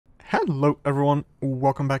Hello everyone,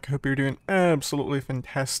 welcome back. I hope you're doing absolutely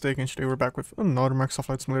fantastic, and today we're back with another Microsoft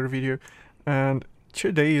Flight Simulator video, and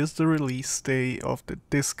today is the release day of the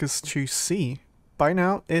Discus-2C. By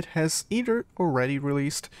now it has either already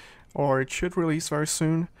released or it should release very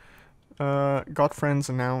soon. Godfriends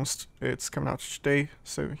announced it's coming out today,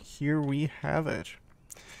 so here we have it.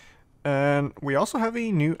 And we also have a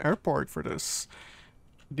new airport for this.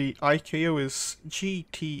 The ICAO is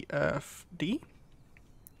GTFD.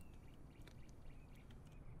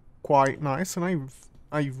 Quite nice, and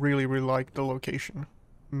I really like the location.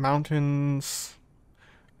 Mountains,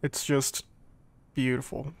 it's just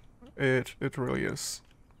beautiful. It really is.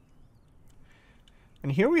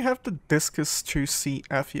 And here we have the Discus-2C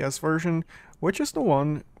FES version, which is the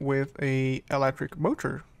one with a electric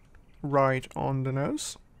motor right on the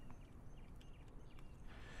nose.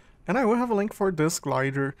 And I will have a link for this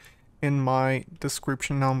glider in my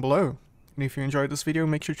description down below. And if you enjoyed this video,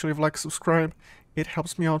 make sure to leave a like, subscribe. It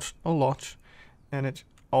helps me out a lot, and it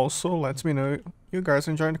also lets me know you guys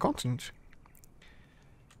are enjoying the content.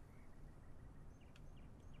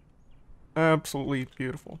 Absolutely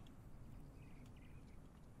beautiful.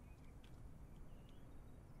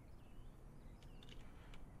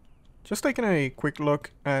 Just taking a quick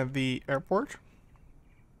look at the airport.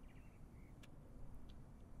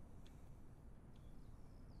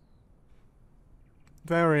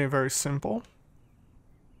 Very simple.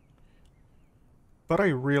 But I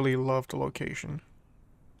really love the location.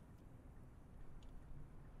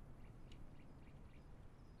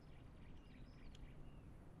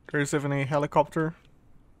 There's even a helicopter.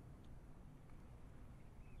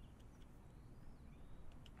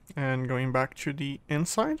 And going back to the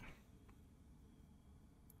inside,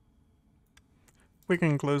 we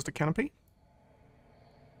can close the canopy.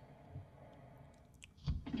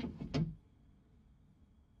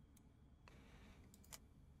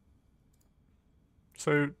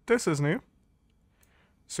 So this is new.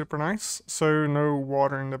 Super nice. So no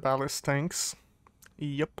water in the ballast tanks.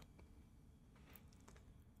 Yep.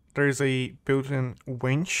 There's a built-in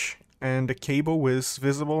winch, and the cable is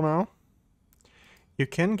visible now. You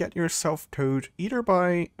can get yourself towed either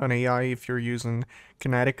by an AI if you're using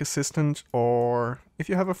Kinetic Assistant, or if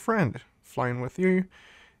you have a friend flying with you,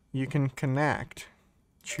 you can connect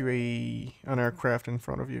to an aircraft in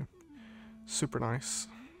front of you. Super nice.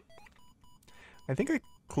 I think I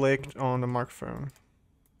clicked on the microphone.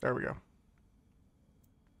 There we go.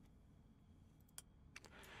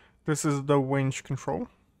 This is the winch control.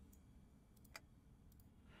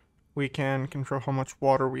 We can control how much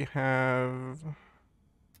water we have.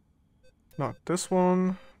 Not this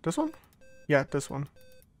one. This one? Yeah, this one.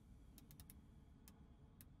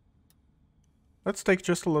 Let's take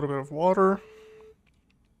just a little bit of water.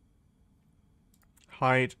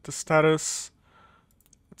 Hide the status.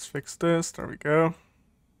 Let's fix this. There we go.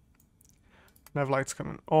 Nav lights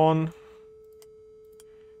coming on.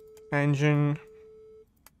 Engine.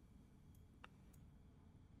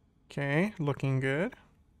 Okay, looking good.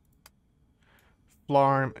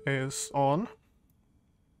 Alarm is on.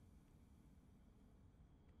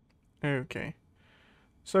 Okay.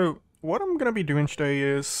 So what I'm gonna be doing today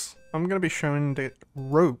is I'm gonna be showing the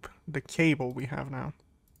rope, the cable we have now.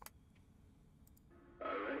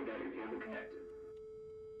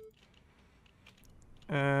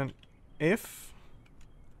 And if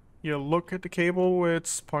you look at the cable,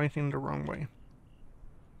 it's pointing the wrong way.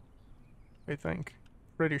 I think.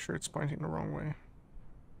 Pretty sure it's pointing the wrong way.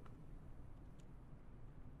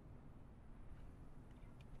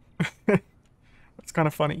 That's kind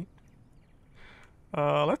of funny.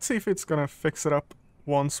 Let's see if it's gonna fix it up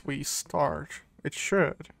once we start. It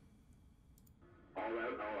should. All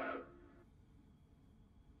out.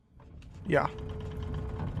 Yeah.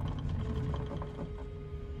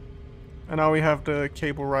 And now we have the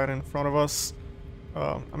cable right in front of us.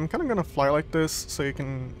 I'm kind of gonna fly like this so you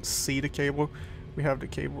can see the cable. We have the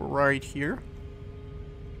cable right here.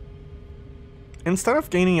 Instead of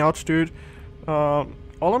gaining altitude, all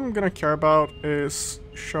I'm gonna care about is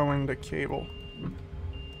showing the cable.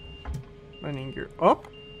 Landing gear up.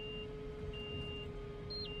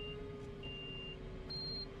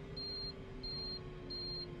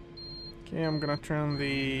 Okay, I'm gonna turn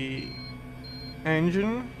the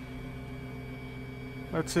engine.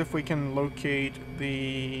 Let's see if we can locate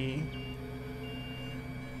the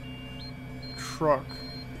truck.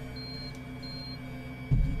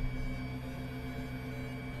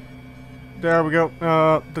 There we go.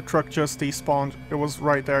 The truck just despawned. It was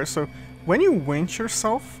right there. So when you winch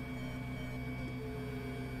yourself,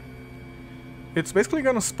 it's basically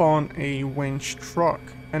gonna spawn a winch truck,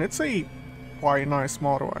 and it's a quite nice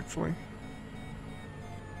model actually.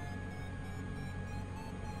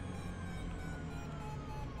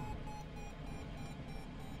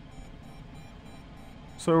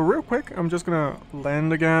 So real quick, I'm just gonna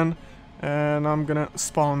land again, and I'm gonna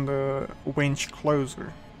spawn the winch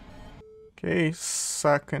closer. Okay,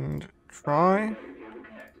 second try.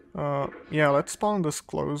 Yeah, let's spawn this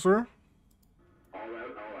closer.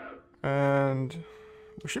 And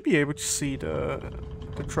we should be able to see the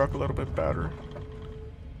truck a little bit better.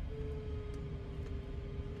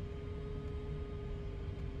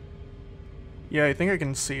 Yeah, I think I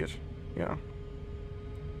can see it. Yeah.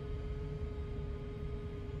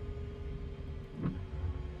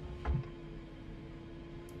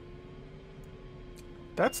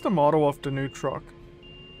 That's the model of the new truck.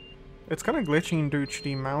 It's kind of glitching due to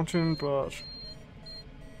the mountain, but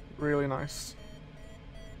really nice.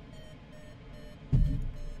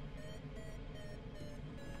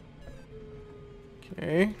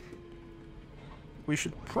 Okay. We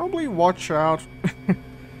should probably watch out.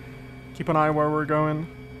 Keep an eye where we're going.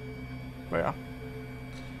 But yeah.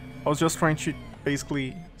 I was just trying to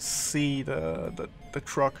basically see the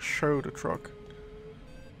truck, show the truck.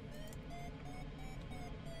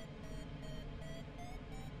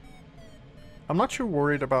 I'm not too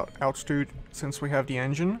worried about altitude since we have the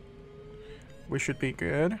engine. We should be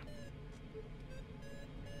good.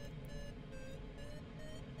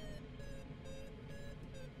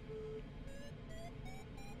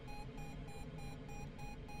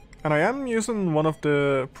 And I am using one of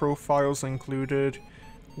the profiles included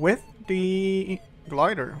with the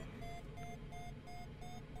glider.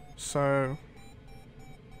 So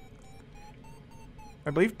I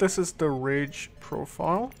believe this is the ridge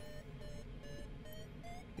profile.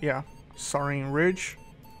 Yeah, soaring ridge.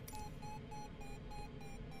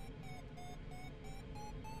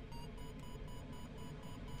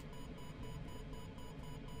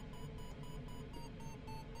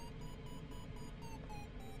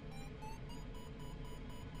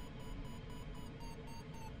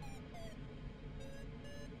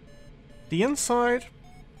 The inside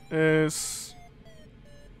is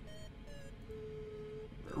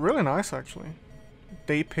really nice, actually.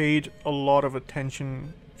 They paid a lot of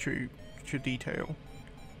attention to detail,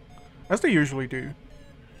 as they usually do.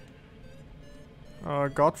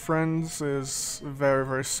 Godfriends is very,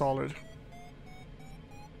 very solid.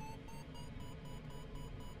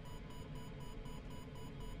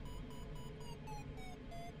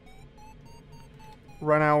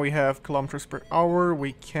 Right now we have kilometers per hour.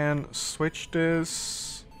 We can switch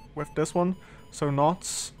this with this one. So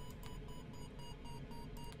knots.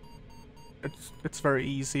 It's very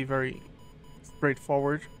easy, very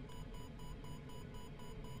straightforward.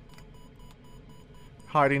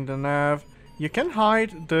 Hiding the nav. You can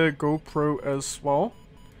hide the GoPro as well,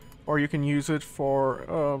 or you can use it for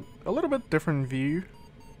a little bit different view.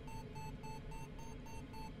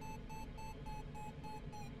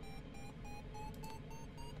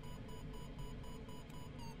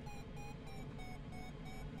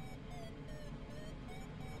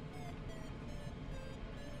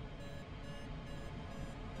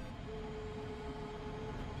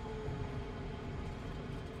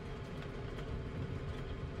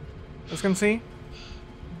 As you can see,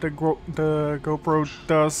 the GoPro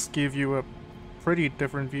does give you a pretty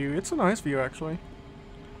different view. It's a nice view, actually.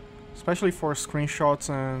 Especially for screenshots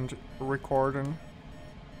and recording.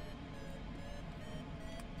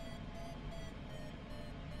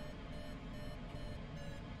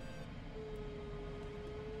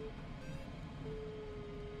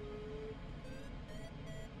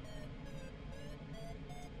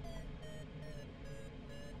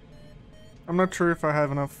 I'm not sure if I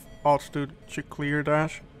have enough altitude to clear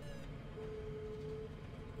that.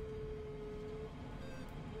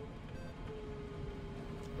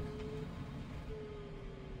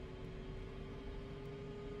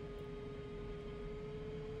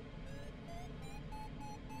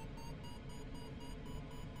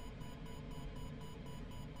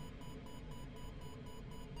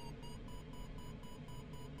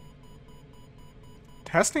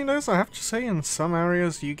 Testing this, I have to say, in some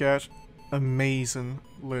areas you get amazing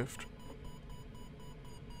lift.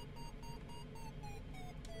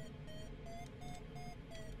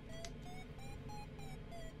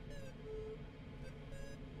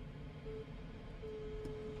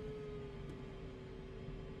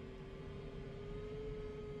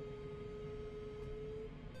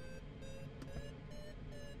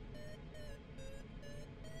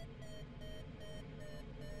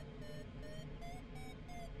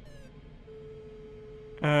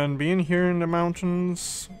 And being here in the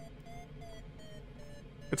mountains,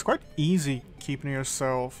 it's quite easy keeping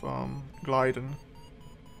yourself gliding.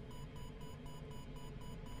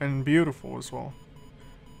 And beautiful as well.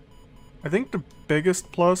 I think the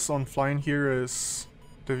biggest plus on flying here is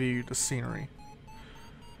the view, the scenery.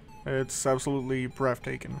 It's absolutely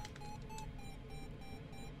breathtaking.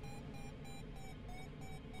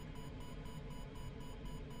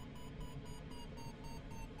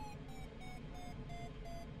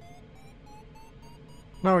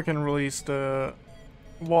 Now we can release the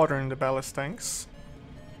water in the ballast tanks.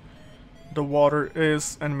 The water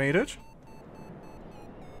is animated.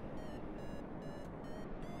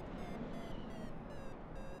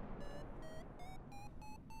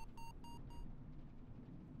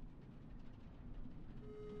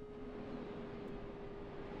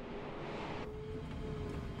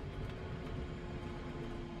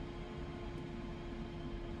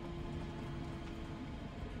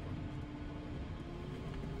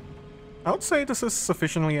 I would say this is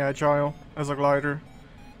sufficiently agile as a glider.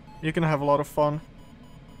 You can have a lot of fun.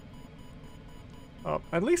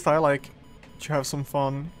 At least I like to have some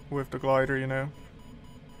fun with the glider, you know.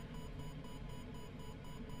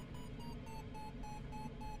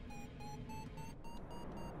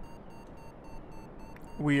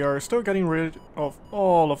 We are still getting rid of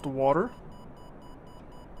all of the water.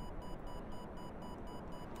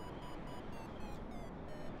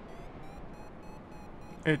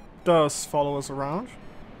 It does follow us around.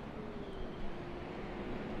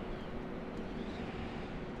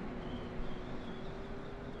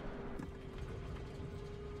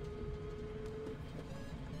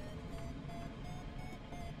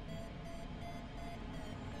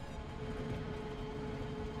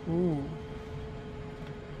 Ooh.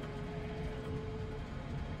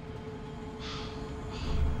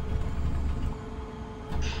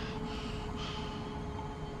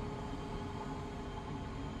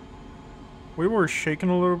 We were shaking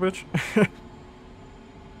a little bit.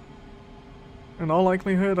 In all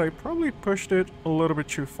likelihood, I probably pushed it a little bit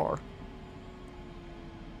too far.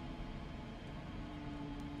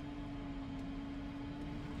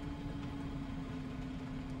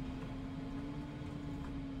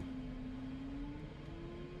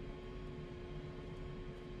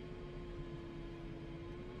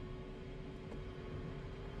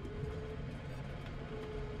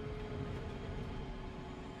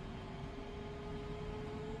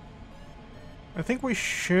 I think we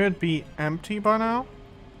should be empty by now.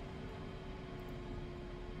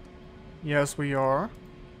 Yes, we are.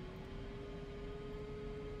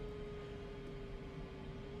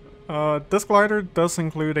 This glider does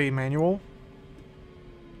include a manual.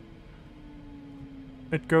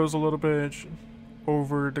 It goes a little bit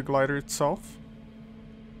over the glider itself.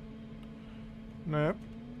 Nope.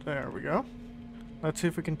 There we go. Let's see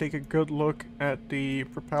if we can take a good look at the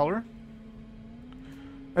propeller.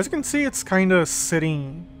 As you can see, it's kind of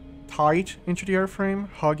sitting tight into the airframe,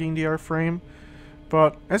 hugging the airframe.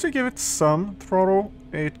 But as you give it some throttle,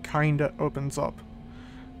 it kind of opens up.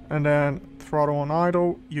 And then throttle on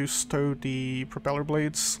idle, you stow the propeller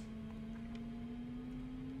blades.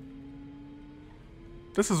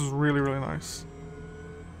 This is really, really nice.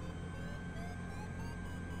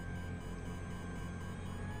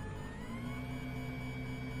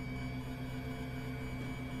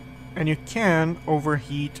 And you can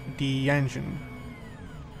overheat the engine.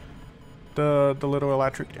 The little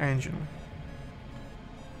electric engine.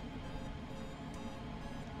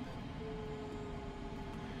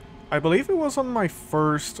 I believe it was on my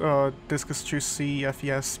first Discus-2C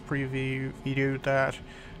FES preview video that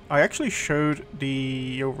I actually showed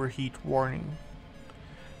the overheat warning.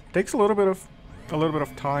 It takes a little bit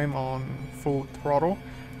of time on full throttle,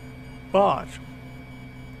 but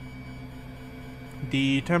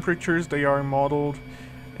the temperatures, they are modeled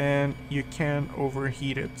and you can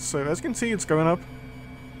overheat it. So as you can see, it's going up.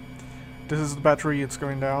 This is the battery, it's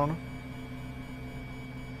going down.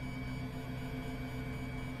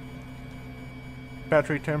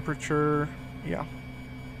 Battery temperature, yeah.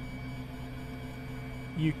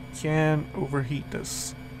 You can overheat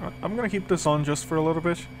this. I'm gonna keep this on just for a little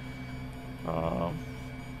bit.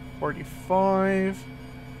 45,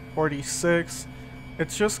 46.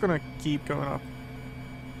 It's just gonna keep going up.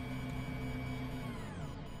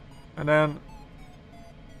 And then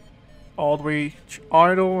all the way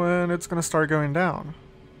idle, and it's gonna start going down.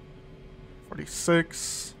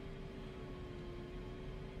 46,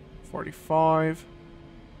 45.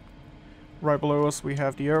 Right below us we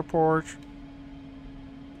have the airport.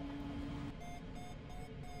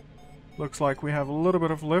 Looks like we have a little bit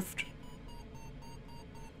of lift,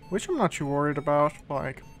 which I'm not too worried about.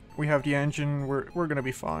 Like, we have the engine, we're gonna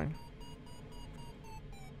be fine.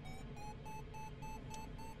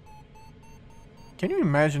 Can you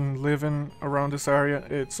imagine living around this area?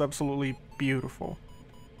 It's absolutely beautiful.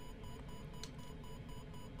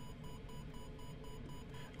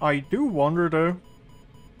 I do wonder though,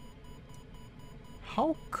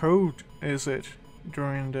 how cold is it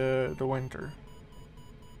during the winter?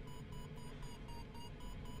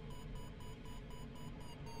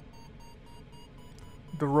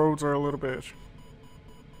 The roads are a little bit...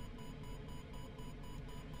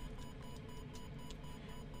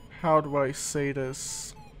 How do I say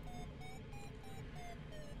this?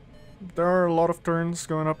 There are a lot of turns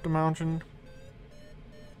going up the mountain.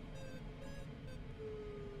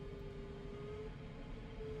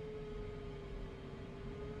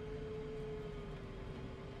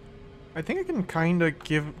 I think I can kinda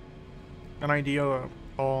give an idea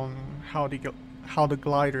on how the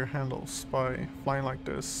glider handles by flying like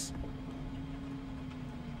this.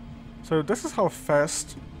 So this is how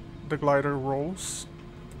fast the glider rolls.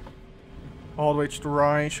 All the way to the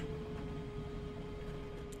right.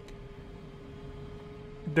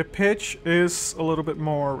 The pitch is a little bit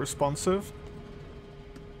more responsive.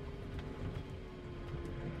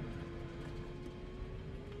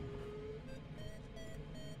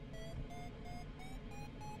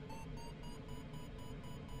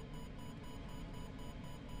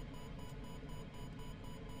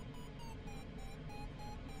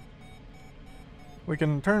 We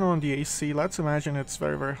can turn on the AC. Let's imagine it's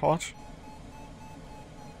very, very hot.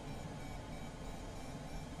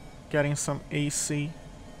 Getting some AC.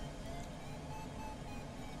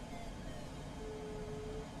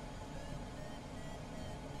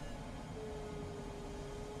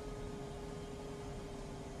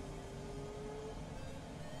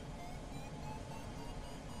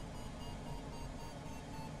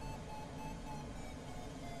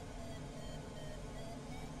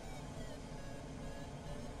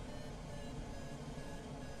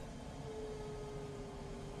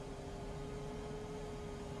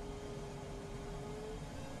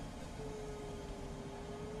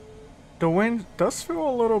 The wind does feel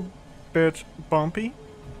a little bit bumpy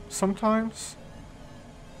sometimes,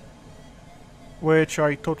 which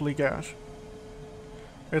I totally get.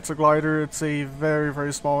 It's a glider, it's a very,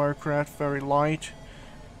 very small aircraft, very light.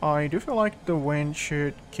 I do feel like the wind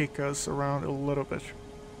should kick us around a little bit.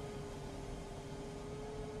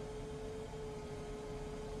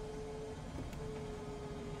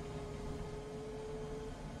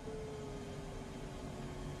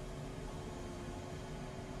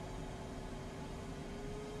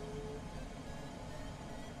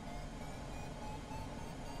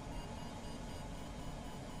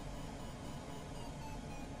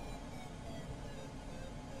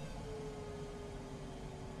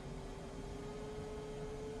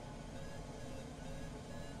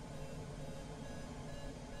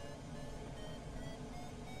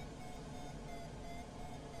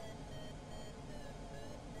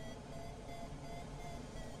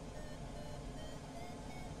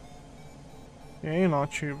 Okay,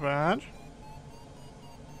 not too bad.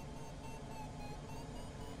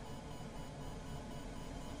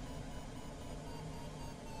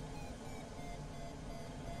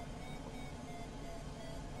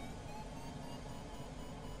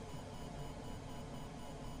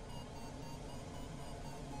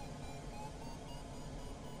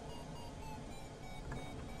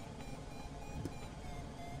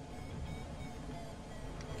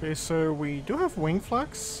 Okay, so we do have wing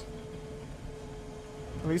flaps.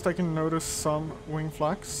 At least I can notice some wing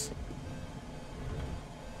flaps.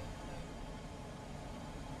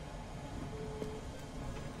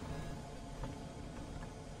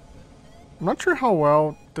 I'm not sure how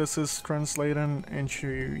well this is translated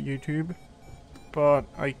into YouTube, but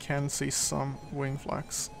I can see some wing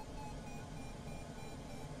flaps.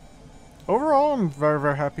 Overall, I'm very,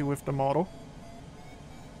 very happy with the model.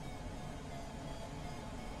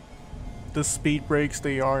 The speed brakes,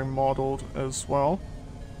 they are modeled as well.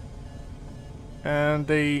 And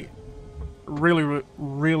they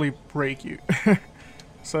really break you.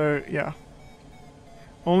 So yeah,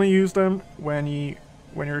 only use them when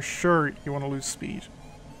you're sure you want to lose speed.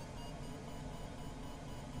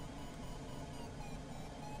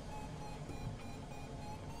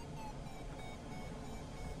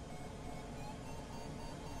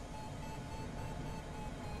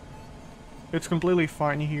 It's completely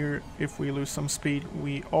fine here if we lose some speed.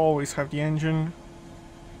 We always have the engine.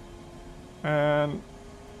 And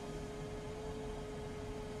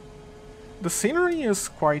the scenery is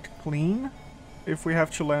quite clean if we have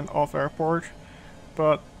to land off airport,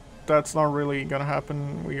 but that's not really gonna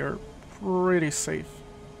happen. We are pretty safe.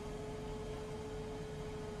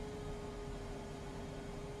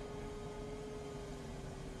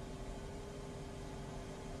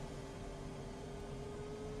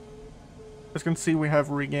 As you can see, we have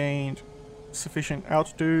regained sufficient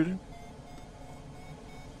altitude.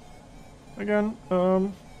 Again,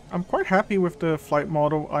 I'm quite happy with the flight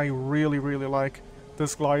model. I really like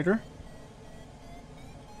this glider.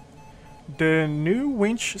 The new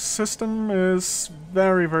winch system is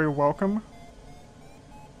very welcome.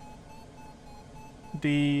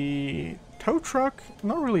 The tow truck,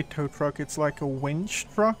 not really tow truck, it's like a winch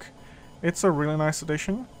truck. It's a really nice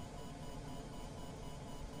addition.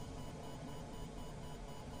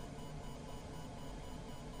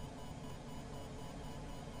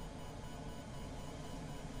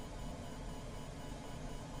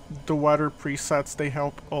 The weather presets, they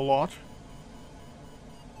help a lot.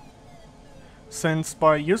 Since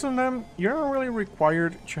by using them, you're not really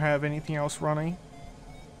required to have anything else running.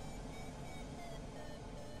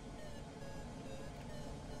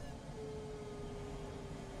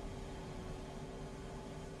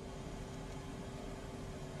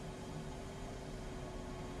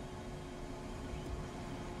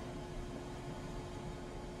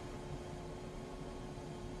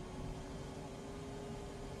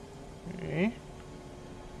 Okay.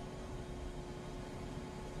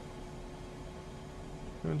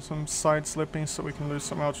 Doing some side slipping so we can lose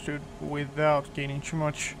some altitude without gaining too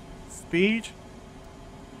much speed.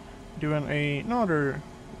 Doing another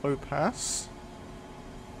low pass.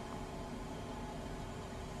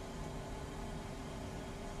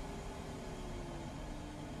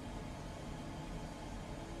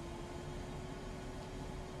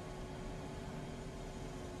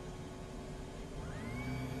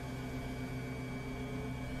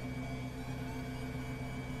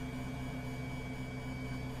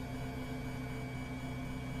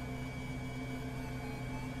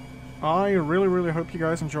 I really hope you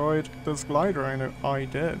guys enjoyed this glider. I know I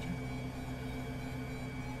did.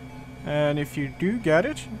 And if you do get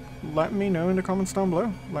it, let me know in the comments down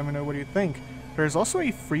below. Let me know what you think. There's also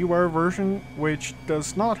a freeware version which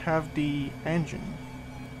does not have the engine.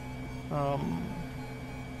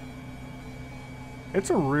 It's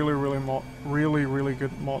a really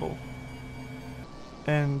good model.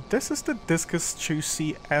 And this is the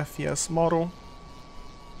Discus-2C FES model.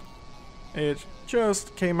 It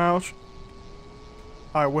just came out.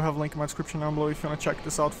 I will have a link in my description down below if you want to check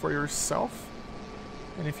this out for yourself.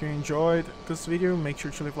 And if you enjoyed this video, make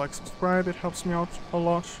sure to leave a like, subscribe, it helps me out a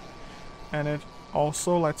lot. And it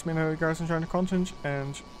also lets me know you guys enjoy the content,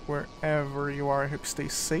 and wherever you are, I hope you stay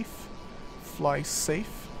safe, fly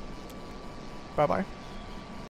safe. Bye bye.